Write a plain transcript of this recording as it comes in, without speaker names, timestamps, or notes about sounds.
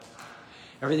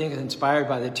Everything is inspired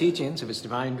by the teachings of His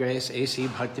Divine Grace, A.C.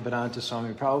 Bhaktivedanta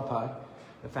Swami Prabhupada,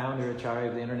 the founder Acharya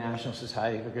of the International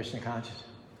Society for Krishna Consciousness.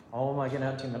 Om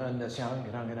Aganati Marandasyam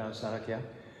Garangana Sarakya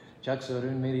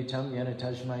Chaksurun Meditam Yana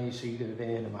Tajmai Sri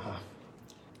Gurave Namaha.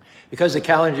 Because the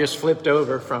calendar just flipped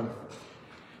over from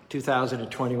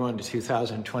 2021 to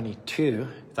 2022,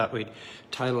 I thought we'd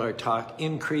title our talk,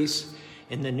 Increase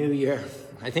in the New Year.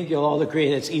 I think you'll all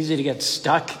agree that it's easy to get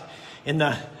stuck in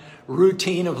the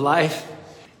routine of life.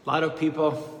 A lot of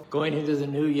people going into the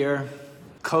new year,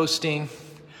 coasting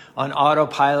on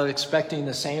autopilot, expecting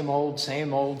the same old,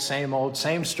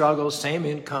 same struggles, same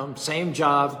income, same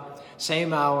job,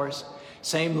 same hours,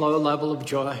 same low level of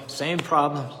joy, same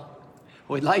problems.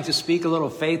 We'd like to speak a little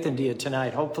faith into you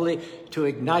tonight, hopefully to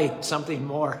ignite something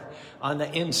more on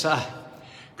the inside.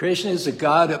 Krishna is a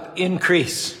God of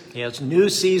increase. He has new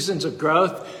seasons of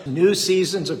growth, new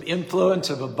seasons of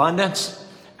influence, of abundance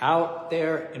out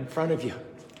there in front of you.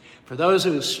 For those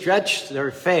who stretch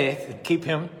their faith and keep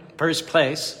Him first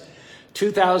place,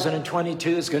 2022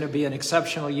 is going to be an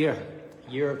exceptional year, a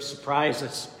year of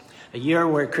surprises, a year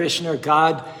where Krishna,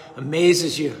 God,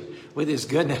 amazes you with His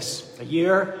goodness, a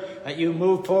year that you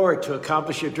move forward to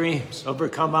accomplish your dreams,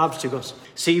 overcome obstacles,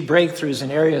 see breakthroughs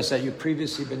in areas that you've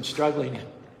previously been struggling in.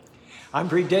 I'm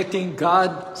predicting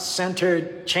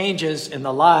God-centered changes in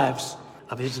the lives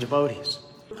of His devotees.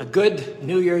 A good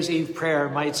New Year's Eve prayer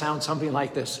might sound something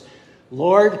like this.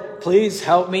 Lord, please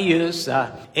help me use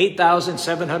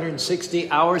 8,760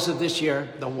 hours of this year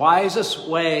the wisest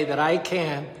way that I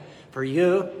can for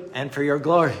you and for your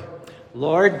glory.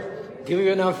 Lord, give me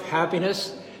enough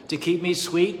happiness to keep me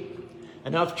sweet,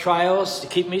 enough trials to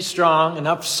keep me strong,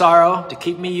 enough sorrow to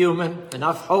keep me human,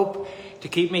 enough hope to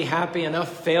keep me happy,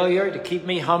 enough failure to keep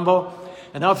me humble,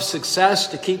 enough success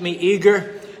to keep me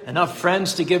eager, enough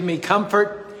friends to give me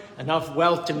comfort, enough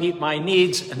wealth to meet my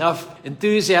needs, enough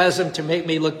enthusiasm to make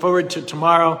me look forward to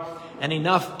tomorrow, and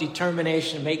enough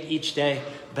determination to make each day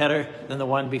better than the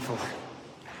one before.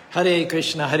 Hare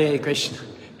Krishna,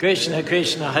 Krishna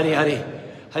Krishna, Hare Hare,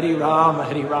 Hare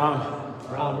Rama,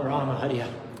 Rama Rama, Hare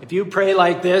Hare. If you pray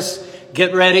like this,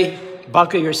 get ready,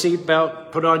 buckle your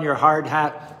seatbelt, put on your hard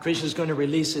hat. Krishna's going to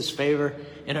release His favor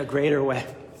in a greater way.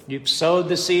 You've sowed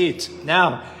the seeds.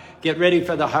 Now, get ready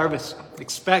for the harvest.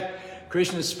 Expect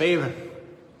Krishna's favor.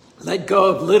 Let go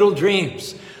of little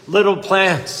dreams, little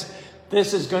plans.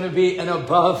 This is going to be an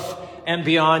above and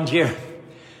beyond year.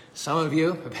 Some of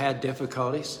you have had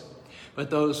difficulties, but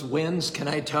those winds, can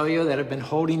I tell you, that have been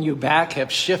holding you back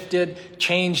have shifted,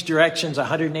 changed directions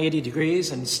 180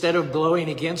 degrees. And instead of blowing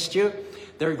against you,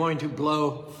 they're going to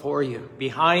blow for you,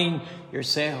 behind your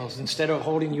sails. Instead of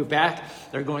holding you back,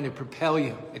 they're going to propel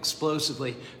you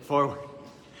explosively forward.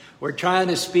 We're trying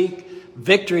to speak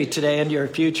victory today into your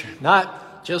future,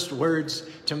 not just words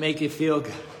to make you feel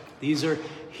good. These are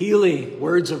healing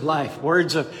words of life,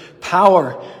 words of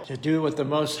power to do with the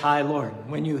Most High Lord.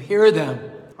 When you hear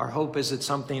them, our hope is that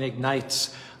something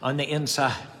ignites on the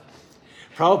inside.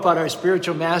 Prabhupada, our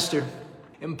spiritual master,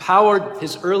 empowered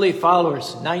his early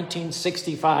followers,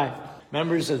 1965,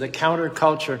 members of the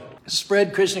counterculture,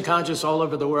 spread Krishna consciousness all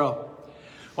over the world.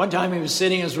 One time he was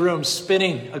sitting in his room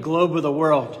spinning a globe of the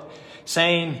world,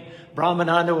 saying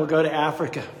Brahmananda will go to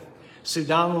Africa,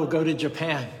 Sudama will go to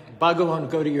Japan, Bhagavan will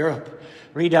go to Europe,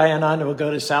 Hridayananda will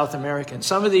go to South America. And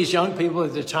some of these young people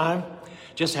at the time,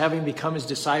 just having become his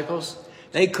disciples,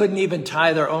 they couldn't even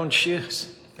tie their own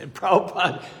shoes. And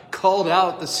Prabhupada called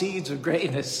out the seeds of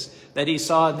greatness that he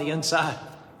saw in the inside.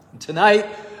 And tonight,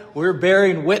 we're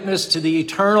bearing witness to the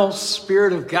eternal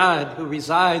Spirit of God who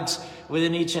resides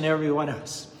within each and every one of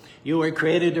us. You were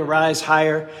created to rise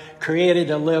higher, created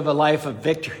to live a life of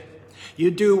victory. You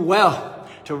do well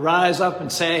to rise up and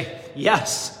say,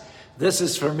 yes, this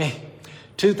is for me.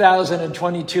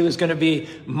 2022 is going to be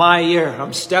my year.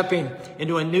 I'm stepping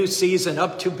into a new season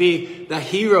up to be the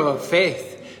hero of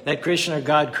faith that Krishna,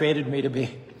 God, created me to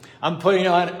be. I'm putting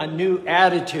on a new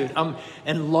attitude. I'm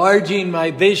enlarging my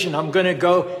vision. I'm going to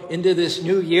go into this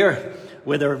new year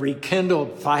with a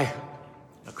rekindled fire.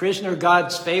 Now, Krishna,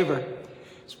 God's favor,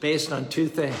 is based on two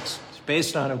things. It's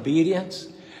based on obedience.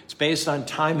 It's based on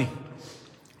timing.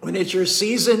 When it's your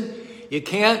season, you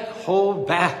can't hold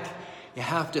back. You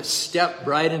have to step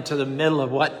right into the middle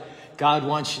of what God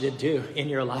wants you to do in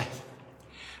your life.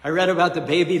 I read about the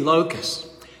baby locust.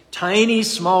 Tiny,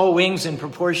 small wings in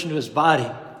proportion to his body,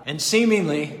 and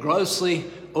seemingly grossly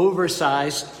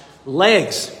oversized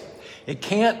legs. It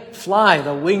can't fly.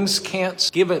 The wings can't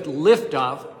give it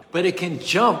liftoff, but it can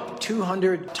jump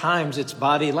 200 times its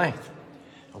body length.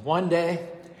 One day,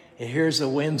 it hears the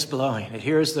winds blowing. It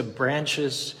hears the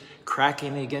branches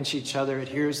cracking against each other. It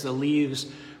hears the leaves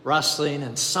rustling,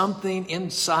 and something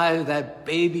inside of that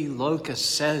baby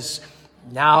locust says,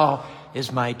 now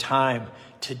is my time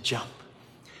to jump.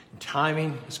 And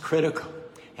timing is critical.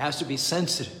 He has to be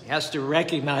sensitive. He has to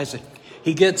recognize it.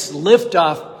 He gets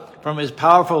liftoff from his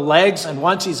powerful legs, and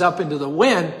once he's up into the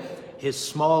wind, his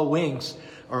small wings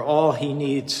are all he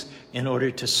needs in order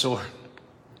to soar.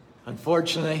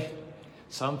 Unfortunately,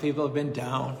 some people have been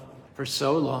down for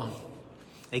so long,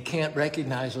 they can't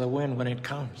recognize the wind when it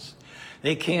comes.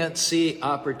 They can't see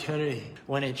opportunity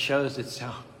when it shows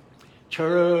itself.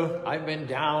 True, I've been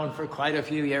down for quite a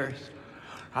few years.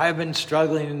 I've been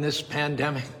struggling in this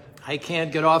pandemic. I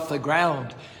can't get off the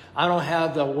ground. I don't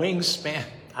have the wingspan.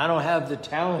 I don't have the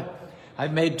talent.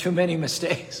 I've made too many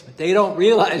mistakes. But they don't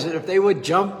realize that if they would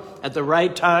jump at the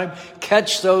right time,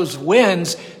 catch those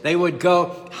winds, they would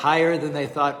go higher than they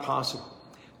thought possible.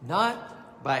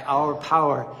 Not by our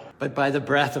power, but by the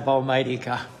breath of Almighty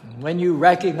God. When you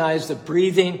recognize the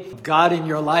breathing of God in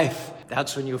your life,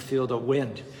 that's when you feel the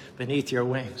wind beneath your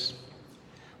wings.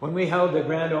 When we held the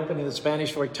grand opening of the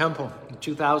Spanish Fork Temple in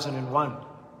 2001,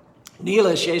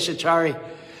 Neela Sheshachari,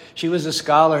 she was a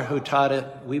scholar who taught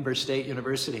at Weber State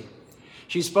University.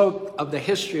 She spoke of the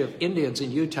history of Indians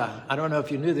in Utah. I don't know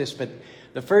if you knew this, but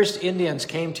the first Indians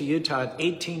came to Utah in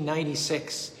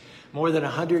 1896, more than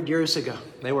 100 years ago.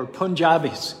 They were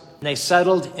Punjabis. And they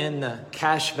settled in the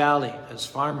Cache Valley as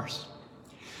farmers.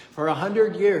 For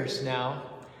 100 years now,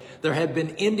 there had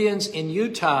been Indians in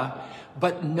Utah,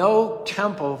 but no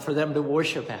temple for them to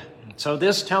worship at. So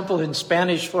this temple in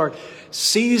Spanish Fork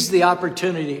seized the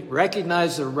opportunity,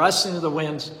 recognized the rustling of the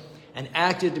winds, and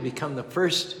acted to become the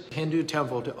first Hindu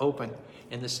temple to open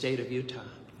in the state of Utah.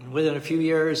 And within a few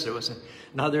years, there was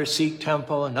another Sikh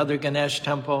temple, another Ganesh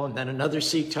temple, and then another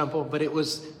Sikh temple. But it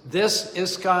was this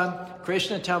ISKCON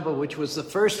Krishna temple, which was the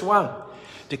first one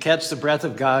to catch the breath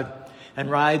of God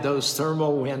and ride those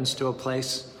thermal winds to a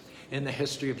place in the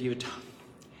history of Utah.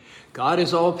 God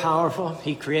is all-powerful.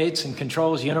 He creates and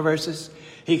controls universes.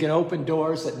 He can open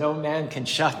doors that no man can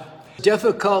shut.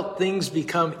 Difficult things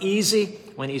become easy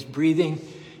when he's breathing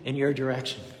in your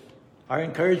direction. Our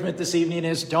encouragement this evening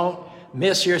is don't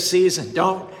miss your season.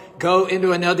 Don't go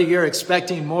into another year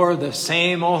expecting more of the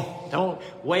same old. Don't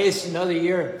waste another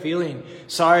year feeling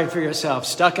sorry for yourself,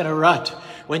 stuck in a rut,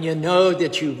 when you know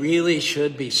that you really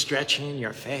should be stretching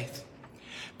your faith.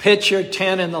 Pitch your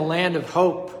tent in the land of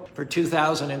hope for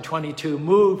 2022.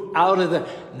 Move out of the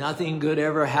nothing good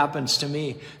ever happens to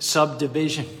me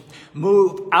subdivision.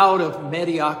 Move out of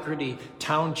mediocrity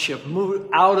township. Move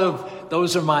out of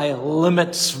those are my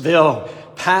limitsville.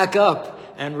 Pack up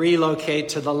and relocate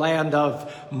to the land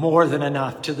of more than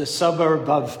enough, to the suburb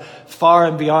of far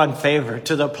and beyond favor,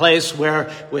 to the place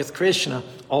where with Krishna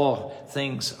all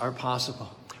things are possible.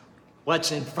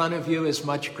 What's in front of you is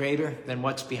much greater than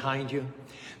what's behind you.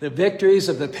 The victories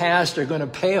of the past are going to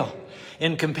pale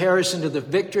in comparison to the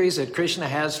victories that Krishna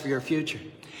has for your future.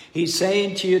 He's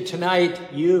saying to you tonight,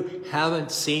 you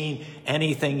haven't seen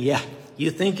anything yet. You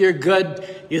think you're good?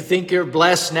 You think you're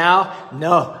blessed now?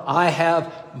 No, I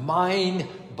have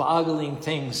mind-boggling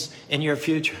things in your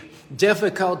future.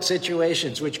 Difficult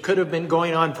situations which could have been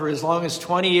going on for as long as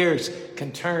 20 years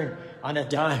can turn on a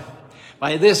dime.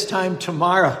 By this time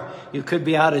tomorrow, you could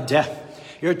be out of debt.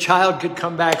 Your child could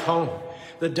come back home.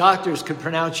 The doctors could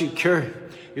pronounce you cured.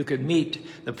 You could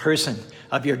meet the person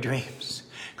of your dreams.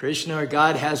 Krishna or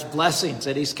God has blessings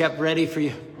that he's kept ready for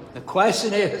you. The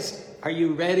question is, are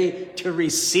you ready to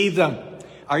receive them?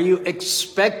 Are you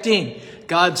expecting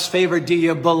God's favor? Do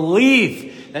you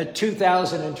believe that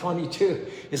 2022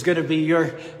 is going to be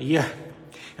your year?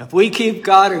 If we keep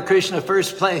God or Krishna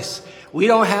first place, we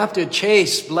don't have to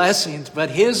chase blessings, but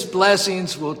his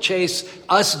blessings will chase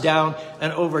us down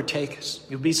and overtake us.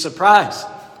 You'll be surprised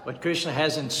what Krishna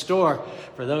has in store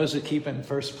for those who keep in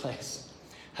first place.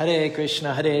 Hare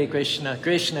Krishna, Krishna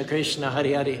Krishna,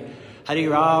 Hare Hare, Hare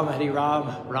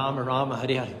Rama, Rama Rama,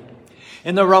 Hare Hare.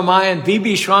 In the Ramayana,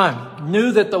 Vibhishwan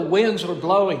knew that the winds were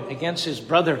blowing against his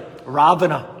brother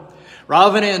Ravana.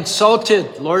 Ravana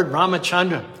insulted Lord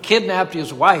Ramachandra, kidnapped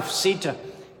his wife Sita,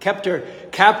 kept her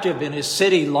captive in his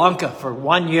city Lanka for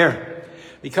 1 year.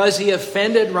 Because he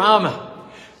offended Rama,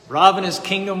 Ravana's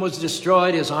kingdom was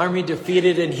destroyed, his army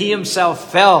defeated, and he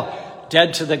himself fell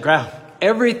dead to the ground.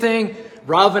 Everything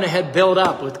Ravana had built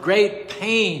up with great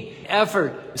pain,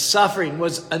 effort, suffering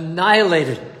was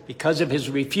annihilated because of his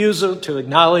refusal to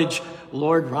acknowledge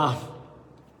Lord Ram.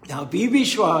 Now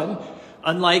Vibhishwan,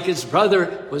 unlike his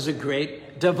brother, was a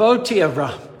great devotee of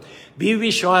Ram.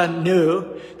 Vibhishwan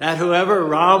knew that whoever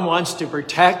Ram wants to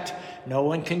protect, no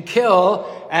one can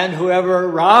kill, and whoever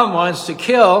Ram wants to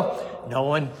kill, no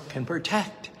one can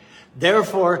protect.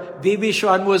 Therefore,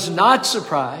 Vibhishan was not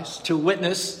surprised to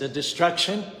witness the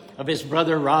destruction of his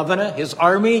brother Ravana, his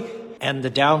army, and the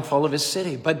downfall of his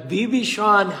city. But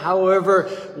Vibhishan, however,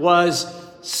 was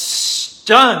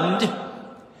stunned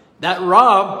that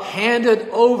Ram handed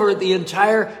over the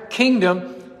entire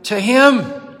kingdom to him.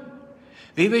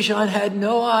 Vibhishan had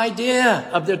no idea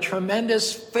of the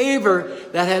tremendous favor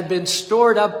that had been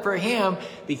stored up for him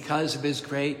because of his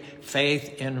great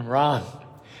faith in Ram.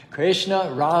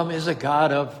 Krishna, Ram is a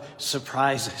God of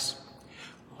surprises.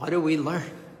 What do we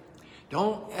learn?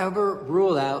 Don't ever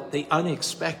rule out the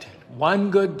unexpected.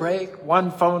 One good break,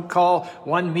 one phone call,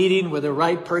 one meeting with the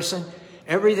right person,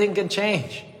 everything can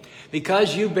change.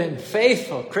 Because you've been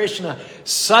faithful, Krishna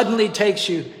suddenly takes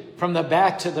you from the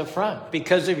back to the front.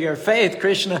 Because of your faith,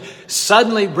 Krishna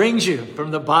suddenly brings you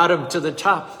from the bottom to the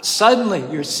top.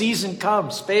 Suddenly, your season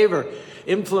comes, favor,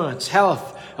 influence,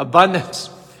 health, abundance.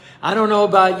 I don't know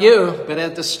about you, but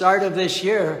at the start of this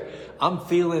year, I'm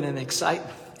feeling an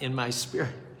excitement in my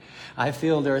spirit. I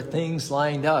feel there are things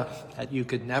lined up that you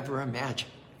could never imagine.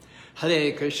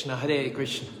 Hare Krishna,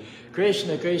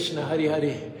 Krishna Krishna, Hare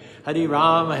Hare, Hare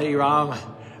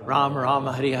Rama, Rama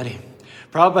Rama, Hare Hare.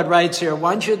 Prabhupada writes here,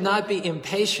 one should not be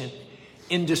impatient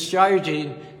in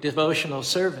discharging devotional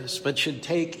service, but should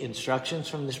take instructions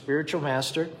from the spiritual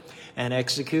master and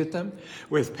execute them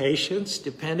with patience,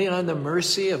 depending on the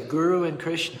mercy of Guru and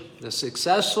Krishna. The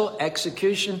successful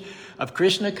execution of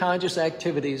Krishna conscious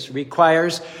activities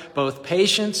requires both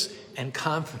patience and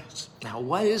confidence. Now,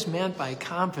 what is meant by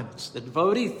confidence? The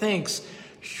devotee thinks,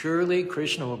 surely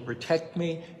Krishna will protect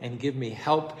me and give me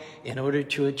help in order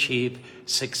to achieve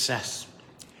success.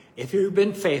 If you've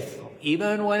been faithful,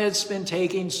 even when it's been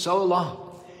taking so long,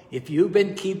 if you've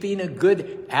been keeping a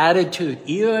good attitude,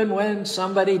 even when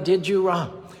somebody did you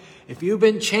wrong, if you've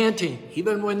been chanting,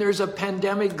 even when there's a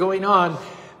pandemic going on,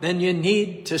 then you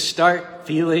need to start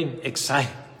feeling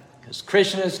excited. Because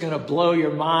Krishna is going to blow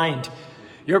your mind.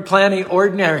 You're planning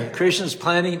ordinary. Krishna's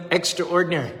planning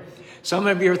extraordinary. Some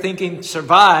of you are thinking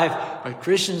survive, but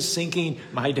Krishna's thinking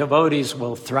my devotees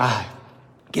will thrive.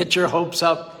 Get your hopes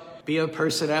up. Be a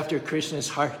person after Krishna's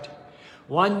heart.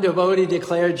 One devotee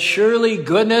declared, surely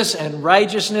goodness and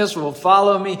righteousness will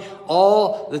follow me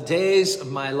all the days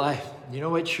of my life. You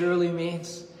know what surely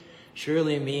means?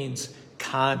 Surely means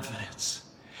confidence.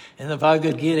 In the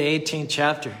Bhagavad Gita, 18th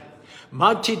chapter,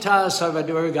 Madchita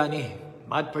sarvadurgani,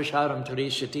 mad prasharam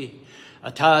turishati,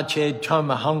 ata ched tam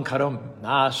ahankaram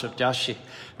nasabdashi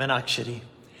manakshari.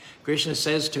 Krishna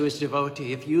says to his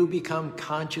devotee, if you become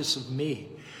conscious of me,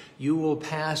 you will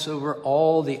pass over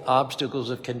all the obstacles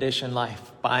of conditioned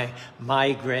life by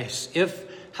my grace. If,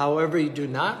 however, you do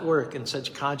not work in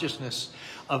such consciousness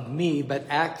of me, but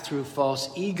act through false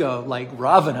ego like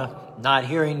Ravana, not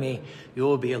hearing me, you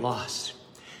will be lost.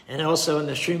 And also in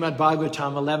the Srimad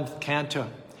Bhagavatam 11th canto,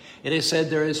 it is said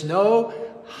there is no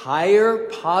higher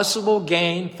possible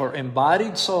gain for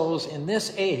embodied souls in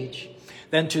this age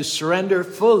than to surrender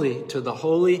fully to the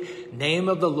holy name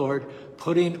of the Lord,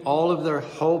 putting all of their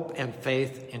hope and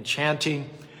faith in chanting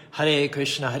Hare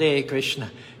Krishna,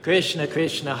 Krishna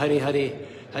Krishna, Hare Hare,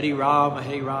 Hare Rama,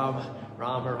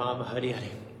 Rama Rama, Hare Hare.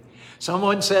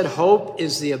 Someone said hope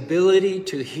is the ability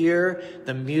to hear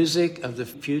the music of the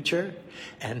future,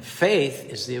 and faith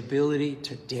is the ability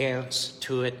to dance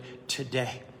to it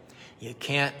today. You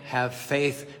can't have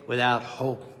faith without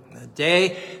hope. The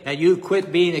day that you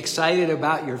quit being excited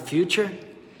about your future,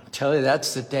 I'll tell you,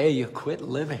 that's the day you quit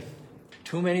living.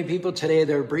 Too many people today,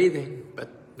 they're breathing, but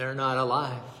they're not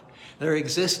alive. They're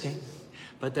existing,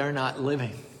 but they're not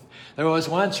living. There was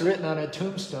once written on a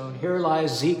tombstone, here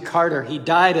lies Zeke Carter. He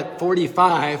died at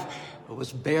 45, but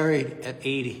was buried at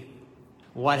 80.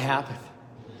 What happened?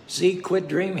 Zeke quit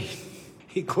dreaming.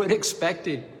 He quit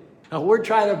expecting. Now, we're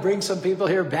trying to bring some people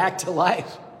here back to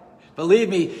life. Believe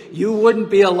me, you wouldn't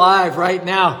be alive right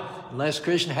now unless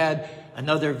Krishna had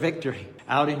another victory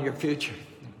out in your future.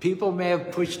 People may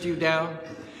have pushed you down.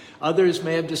 Others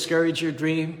may have discouraged your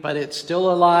dream, but it's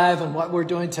still alive. And what we're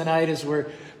doing tonight is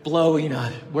we're blowing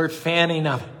on it. We're fanning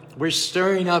up. We're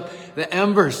stirring up the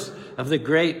embers of the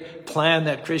great plan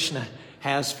that Krishna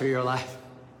has for your life.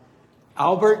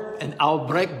 Albert and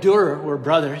Albrecht Dürer were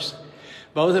brothers,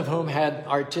 both of whom had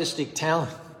artistic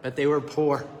talent, but they were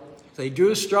poor. They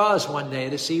drew straws one day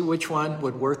to see which one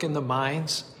would work in the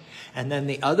mines, and then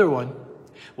the other one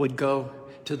would go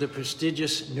to the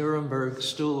prestigious Nuremberg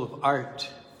School of Art,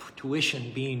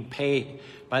 tuition being paid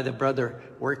by the brother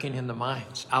working in the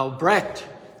mines. Albrecht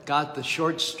got the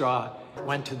short straw,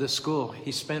 went to the school.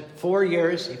 He spent 4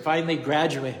 years. He finally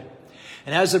graduated.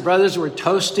 And as the brothers were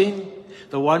toasting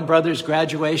the one brother's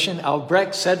graduation,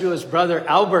 Albrecht said to his brother,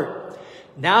 Albert,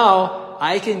 Now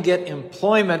I can get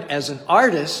employment as an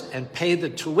artist and pay the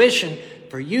tuition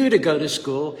for you to go to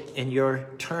school in your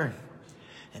turn.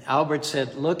 And Albert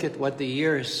said, look at what the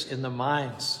years in the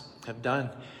mines have done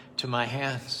to my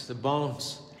hands. The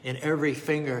bones in every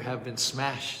finger have been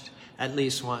smashed at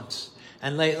least once.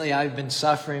 And lately I've been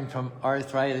suffering from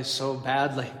arthritis so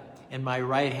badly in my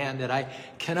right hand that I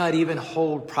cannot even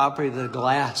hold properly the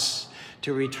glass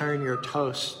to return your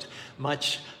toast,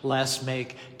 much less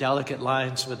make delicate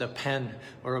lines with a pen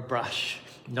or a brush.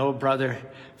 No, brother,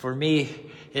 for me,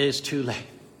 it is too late.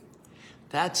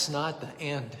 That's not the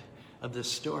end of the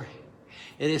story.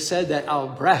 It is said that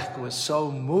Albrecht was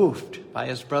so moved by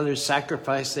his brother's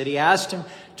sacrifice that he asked him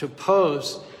to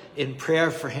pose in prayer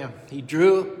for him. He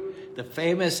drew the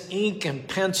famous ink and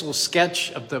pencil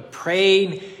sketch of the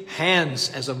praying hands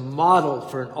as a model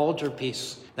for an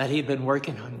altarpiece that he'd been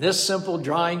working on. This simple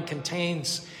drawing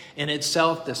contains in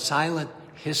itself the silent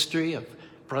history of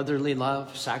brotherly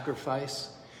love, sacrifice,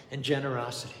 and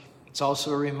generosity. It's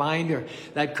also a reminder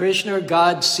that Krishna,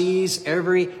 God, sees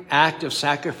every act of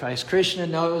sacrifice. Krishna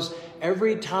knows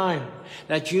every time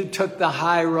that you took the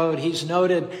high road. He's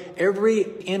noted every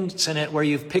incident where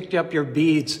you've picked up your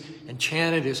beads and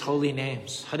chanted his holy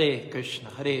names. Hare Krishna,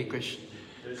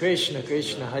 Krishna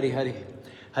Krishna, Hare Hare,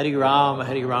 Hare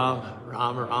Rama,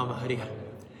 Rama Rama, Hare Hare.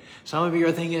 Some of you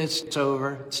are thinking it's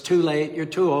over, it's too late, you're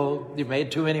too old, you've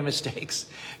made too many mistakes.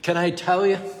 Can I tell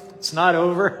you, it's not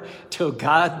over till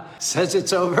God says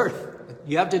it's over.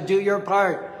 You have to do your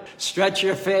part. Stretch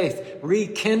your faith.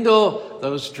 Rekindle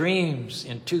those dreams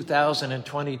in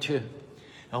 2022.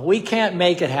 Now, we can't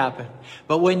make it happen,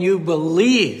 but when you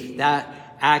believe,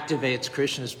 that activates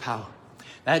Krishna's power.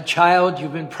 That child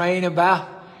you've been praying about,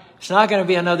 it's not going to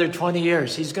be another 20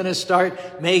 years. He's going to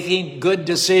start making good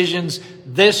decisions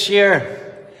this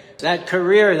year. That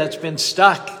career that's been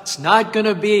stuck, it's not going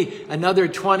to be another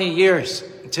 20 years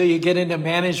until you get into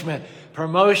management.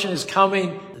 Promotion is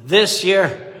coming this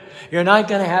year. You're not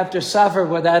going to have to suffer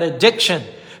with that addiction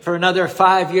for another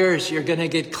 5 years. You're going to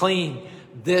get clean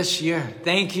this year.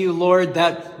 Thank you, Lord,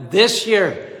 that this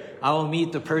year I will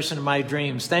meet the person of my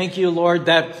dreams. Thank you, Lord,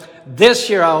 that this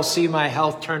year I'll see my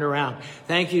health turn around.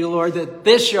 Thank you, Lord, that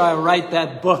this year I'll write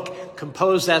that book,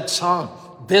 compose that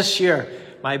song. This year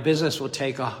my business will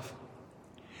take off.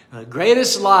 The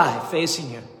greatest lie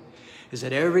facing you is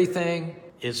that everything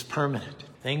is permanent.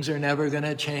 Things are never going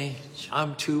to change.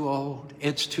 I'm too old.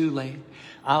 It's too late.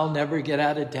 I'll never get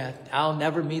out of debt. I'll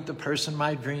never meet the person of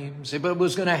my dreams. If it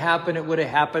was going to happen, it would have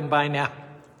happened by now.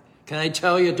 Can I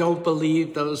tell you, don't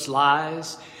believe those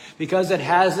lies? Because it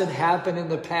hasn't happened in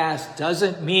the past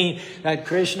doesn't mean that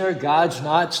Krishna or God's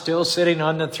not still sitting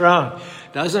on the throne.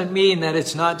 Doesn't mean that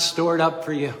it's not stored up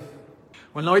for you.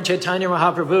 When Lord Chaitanya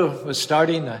Mahaprabhu was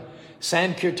starting the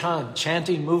Sankirtan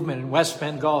chanting movement in West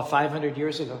Bengal 500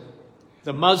 years ago,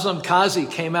 the Muslim Qazi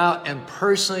came out and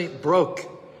personally broke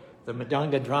the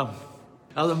Mridanga drum.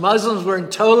 Now, the Muslims were in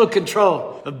total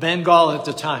control of Bengal at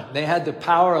the time. They had the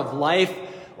power of life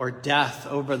or death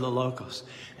over the locals.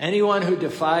 Anyone who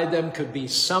defied them could be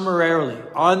summarily,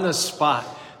 on the spot,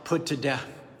 put to death.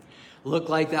 Looked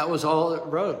like that was all it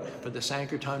wrote for the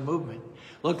Sankirtan movement.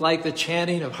 Looked like the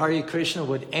chanting of Hare Krishna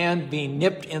would be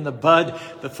nipped in the bud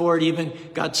before it even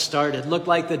got started. Looked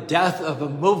like the death of a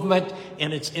movement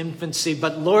in its infancy.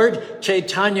 But Lord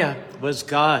Chaitanya was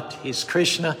God. He's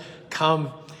Krishna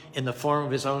come in the form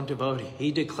of his own devotee.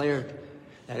 He declared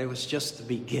that it was just the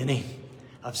beginning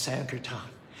of Sankirtan.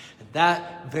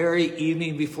 That very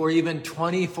evening, before even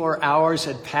 24 hours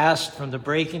had passed from the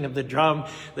breaking of the drum,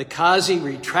 the Qazi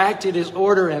retracted his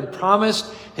order and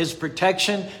promised his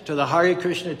protection to the Hare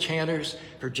Krishna chanters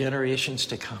for generations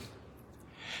to come.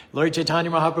 Lord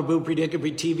Chaitanya Mahaprabhu predicted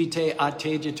Pritivite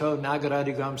Atejito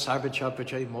Nagaradigam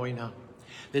Sarvachapachai Moina,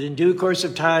 that in due course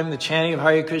of time, the chanting of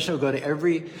Hare Krishna will go to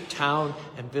every town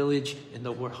and village in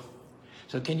the world.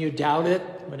 So can you doubt it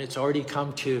when it's already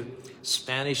come to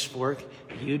Spanish Fork,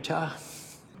 Utah?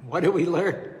 What do we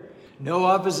learn? No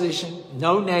opposition,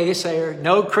 no naysayer,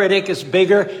 no critic is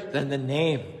bigger than the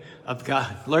name of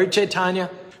God. Lord Chaitanya,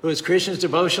 who is Krishna's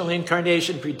devotional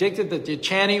incarnation, predicted that the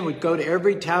chanting would go to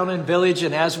every town and village,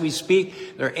 and as we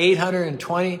speak, there are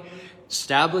 820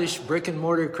 established brick and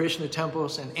mortar Krishna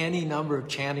temples and any number of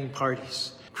chanting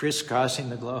parties crisscrossing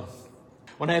the globe.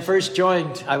 When I first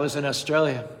joined, I was in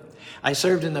Australia. I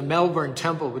served in the Melbourne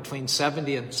Temple between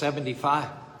 70 and 75.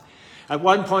 At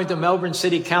one point, the Melbourne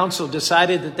City Council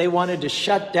decided that they wanted to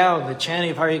shut down the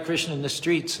chanting of Hare Krishna in the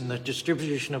streets and the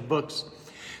distribution of books.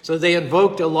 So they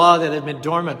invoked a law that had been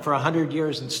dormant for 100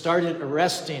 years and started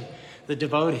arresting the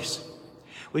devotees.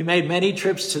 We made many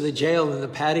trips to the jail in the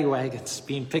paddy wagons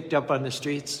being picked up on the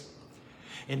streets.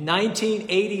 In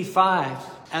 1985,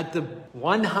 at the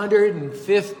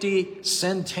 150th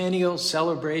centennial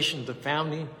celebration of the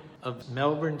founding of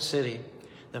Melbourne City,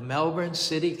 the Melbourne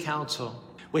City Council,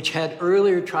 which had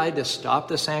earlier tried to stop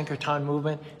the Sankirtan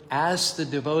movement, asked the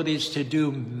devotees to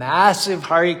do massive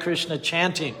Hare Krishna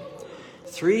chanting.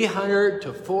 300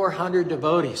 to 400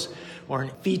 devotees were a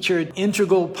featured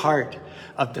integral part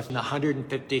of the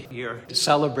 150-year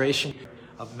celebration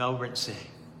of Melbourne City.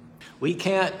 We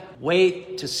can't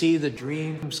wait to see the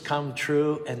dreams come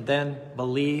true and then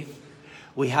believe.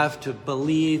 We have to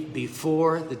believe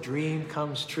before the dream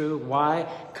comes true. Why?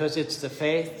 Because it's the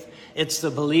faith. It's the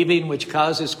believing which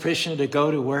causes Krishna to go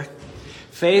to work.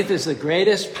 Faith is the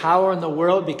greatest power in the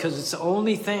world because it's the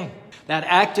only thing that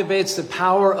activates the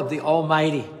power of the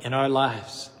Almighty in our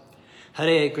lives.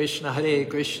 Hare Krishna,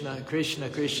 Krishna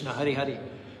Krishna, Hare Hare.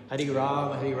 Hare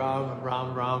Ram,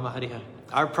 Ram Ram, Hare Hare.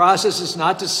 Our process is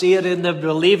not to see it and then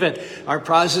believe it. Our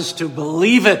process is to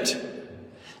believe it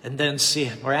and then see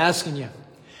it. We're asking you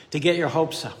to get your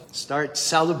hopes up. Start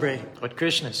celebrating what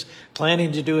Krishna's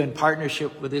planning to do in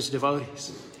partnership with his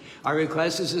devotees. Our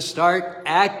request is to start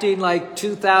acting like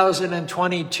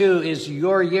 2022 is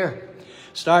your year.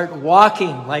 Start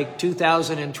walking like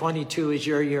 2022 is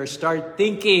your year. Start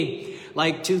thinking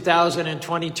like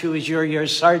 2022 is your year.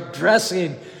 Start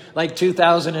dressing like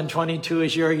 2022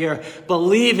 is your year.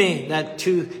 Believing that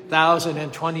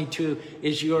 2022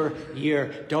 is your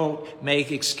year. Don't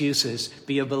make excuses.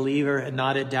 Be a believer and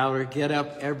not a doubter. Get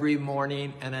up every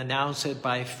morning and announce it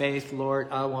by faith. Lord,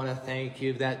 I want to thank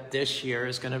you that this year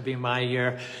is going to be my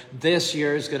year. This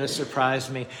year is going to surprise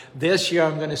me. This year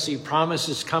I'm going to see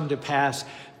promises come to pass.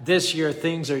 This year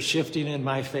things are shifting in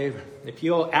my favor. If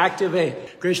you'll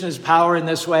activate Krishna's power in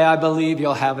this way, I believe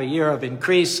you'll have a year of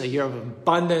increase, a year of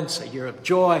abundance, a year of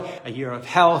joy, a year of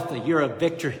health, a year of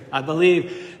victory. I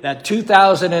believe that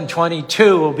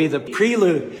 2022 will be the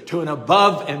prelude to an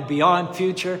above and beyond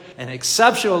future, an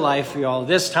exceptional life for you all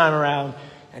this time around.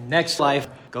 And next life,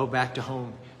 go back to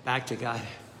home, back to God.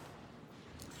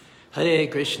 Hare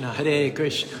Krishna,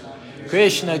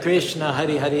 Krishna Krishna,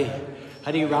 Hare Hare.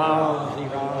 Hare Ram, Hare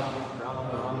Ram, Ram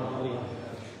Ram,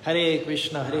 Hare Hare. Hare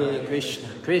Krishna,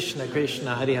 Krishna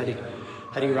Krishna, Hare Hare.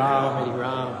 Hare Ram,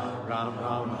 Ram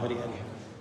Ram, Hare Hare.